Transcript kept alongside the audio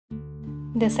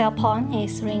The cell phone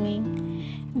is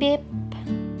ringing. Beep.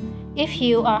 If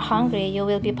you are hungry, you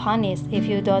will be punished if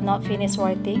you do not finish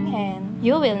writing, and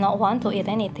you will not want to eat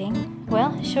anything.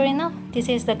 Well, sure enough, this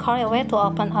is the correct way to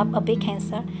open up a big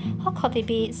cancer. How could it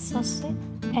be so sweet?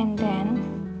 And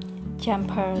then,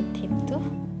 jumper tip 2.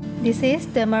 This is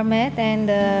the Mermaid and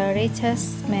the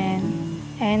Richest Man,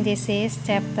 and this is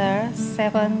chapter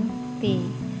 70.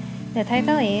 The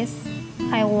title is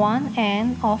I Want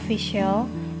an Official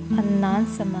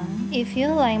Announcement. If you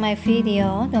like my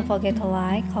video, don't forget to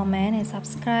like, comment, and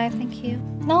subscribe. Thank you.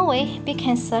 No way, big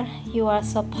cancer, you are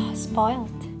so spoiled.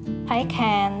 I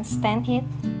can stand it.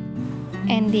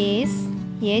 And this,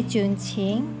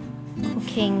 Junqing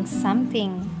cooking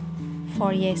something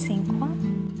for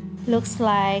Junqing. Looks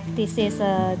like this is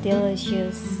a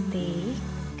delicious steak.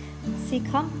 See,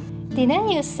 come. Didn't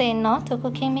you say no to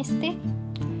cooking me steak?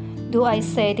 Do I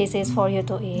say this is for you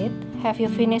to eat? Have you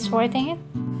finished writing it?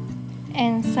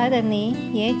 And suddenly,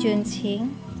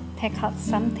 Junqing take out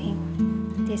something.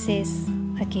 This is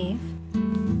a gift.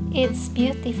 It's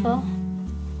beautiful.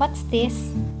 What's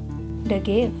this? The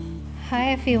gift.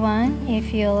 Hi everyone,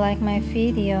 if you like my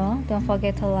video, don't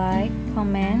forget to like,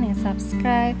 comment, and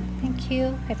subscribe. Thank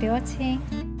you. Happy watching.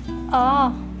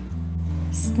 Oh,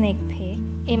 sneak peek.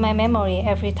 In my memory,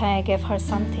 every time I gave her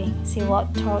something, she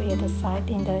would throw it aside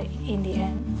in the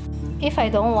end. If I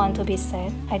don't want to be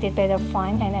sad, I did better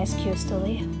find an excuse to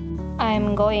leave.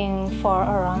 I'm going for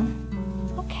a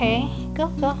run. Okay, go.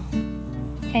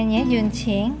 And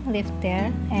Junqing lived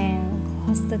there and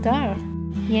closed the door.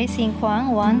 Junqing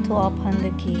wanted to open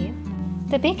the gift.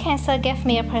 The big cancer gave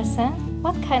me a present.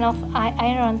 What kind of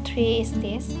iron tree is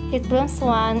this? It blooms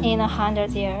once in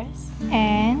 100 years.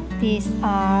 And these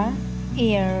are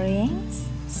earrings.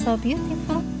 So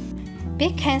beautiful.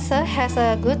 Big cancer has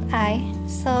a good eye.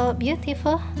 So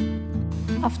beautiful.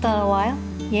 After a while,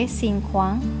 Junqing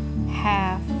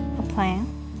have a plan.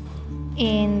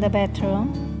 In the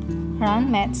bedroom, run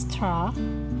mad straw.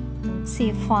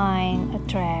 She find a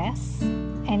dress,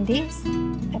 and this,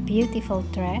 a beautiful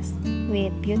dress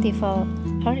with beautiful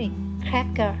earring.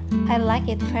 Cracker, I like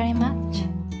it very much.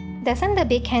 Doesn't the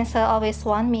big cancer always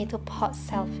want me to post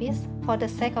selfies? For the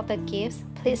sake of the gifts,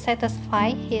 please satisfy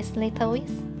his little wish.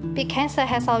 Big cancer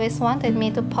has always wanted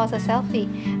me to post a selfie.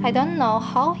 I don't know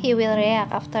how he will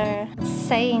react after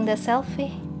seeing the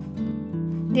selfie.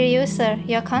 Dear user,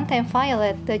 your content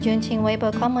violates the Junqing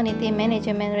Weibo Community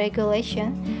Management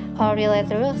Regulation or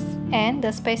related rules, and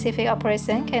the specific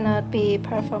operation cannot be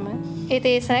performed. It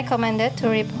is recommended to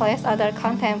replace other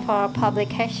content for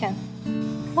publication.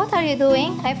 What are you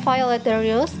doing? I violate the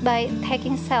rules by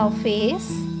taking selfies.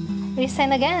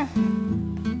 Resend again.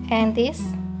 And this?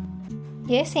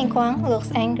 Junqing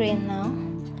looks angry now.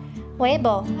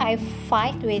 Weibo, I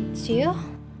fight with you.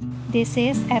 This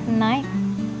is at night.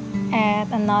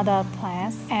 At another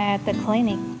place, at the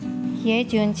clinic,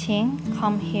 Junqing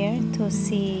come here to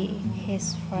see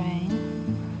his friend.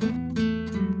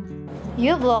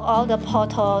 You block all the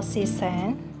portals, she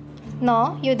said.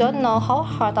 No, you don't know how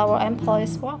hard our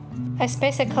employees work. I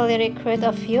specifically recruit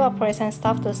a few operation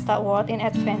staff to start work in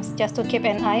advance just to keep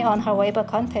an eye on her Weibo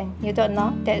content. You don't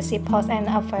know that she posts an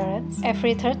appearance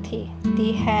every 30.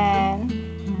 The hand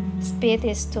speed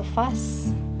is too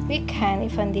fast. We can't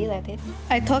even delete it.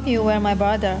 I thought you were my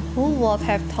brother. Who would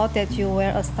have thought that you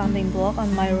were a stumbling block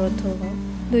on my road to work?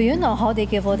 Do you know how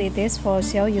difficult it is for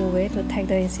Xiao Yuwei to take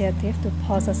the initiative to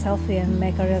post a selfie and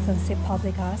make a relationship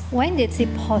public ask? When did she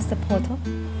post the photo?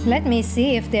 Let me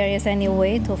see if there is any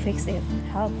way to fix it.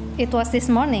 Help. It was this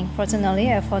morning.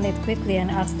 Fortunately, I found it quickly and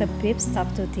asked the beep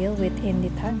staff to deal with it in the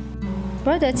time.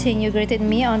 Brother Qing, you greeted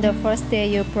me on the first day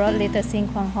you brought little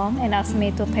Junqing home and asked me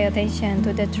to pay attention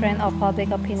to the trend of public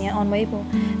opinion on Weibo.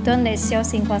 Don't let Xiao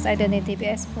Junqing's identity be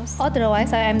exposed.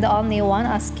 Otherwise, I am the only one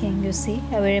asking. You see,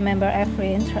 I will remember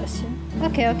every interaction.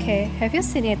 Okay. Have you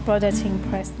seen it Brother Qing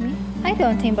pressed me? I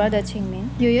don't think Brother Qing mean.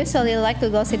 You usually like to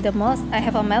gossip the most. I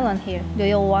have a melon here. Do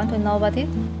you want to know about it?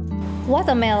 What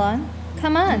a melon?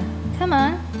 Come on.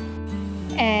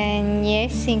 And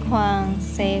Junqing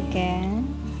say again.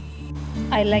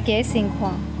 I like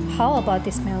Junqing. How about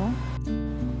this melon?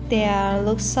 They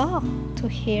look shocked to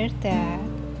hear that.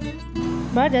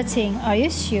 Brother Qing, are you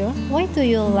sure? Why do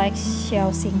you like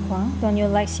Xiao Junqing? Don't you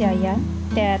like Xiaoyan,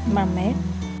 that mermaid?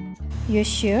 You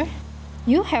sure?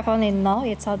 You have only known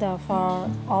each other for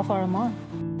over a month.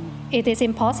 It is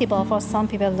impossible for some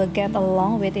people to get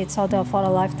along with each other for a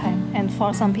lifetime, and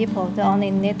for some people, they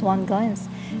only need one glance.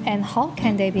 And how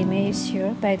can they be made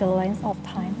sure by the length of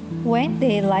time when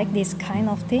they like this kind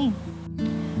of thing?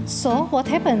 So what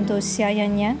happened to Xia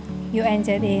Yanyan? You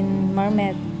ended in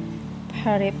Mermaid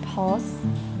peripose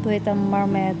with the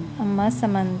Mermaid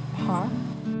amusement park.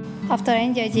 After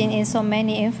engaging in so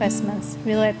many investments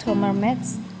related to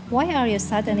mermaids, why are you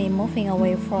suddenly moving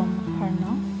away from her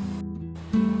now?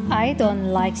 I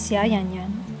don't like Xia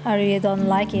Yanyan. I really don't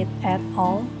like it at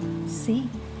all. See,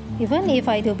 even if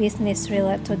I do business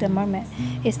related to the mermaid,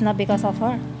 it's not because of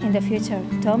her. In the future,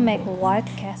 don't make wild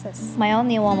guesses. My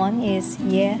only woman is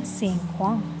Ye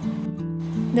Xingguang.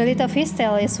 The little fish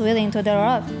tail is willing to the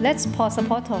rod. Let's pose a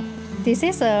photo. This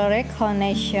is a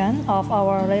recognition of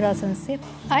our relationship.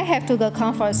 I have to go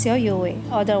comfort Xiao Yui,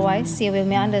 otherwise she will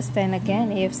misunderstand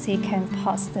again if she can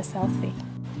post the selfie.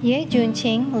 Ye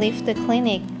Junqing left the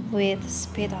clinic with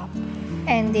speed up.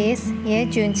 And this Ye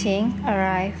Junqing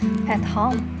arrived at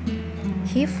home.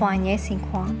 He found Ye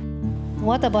Xingguang.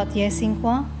 What about Ye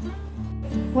Xingguang?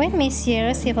 When Miss Ye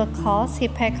received a call, she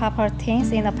packed up her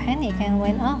things in a panic and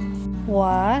went out.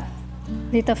 What?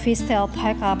 Little Fishtail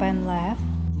packed up and left.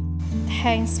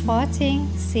 Thanks for watching.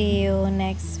 See you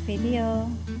next video.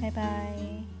 Bye bye.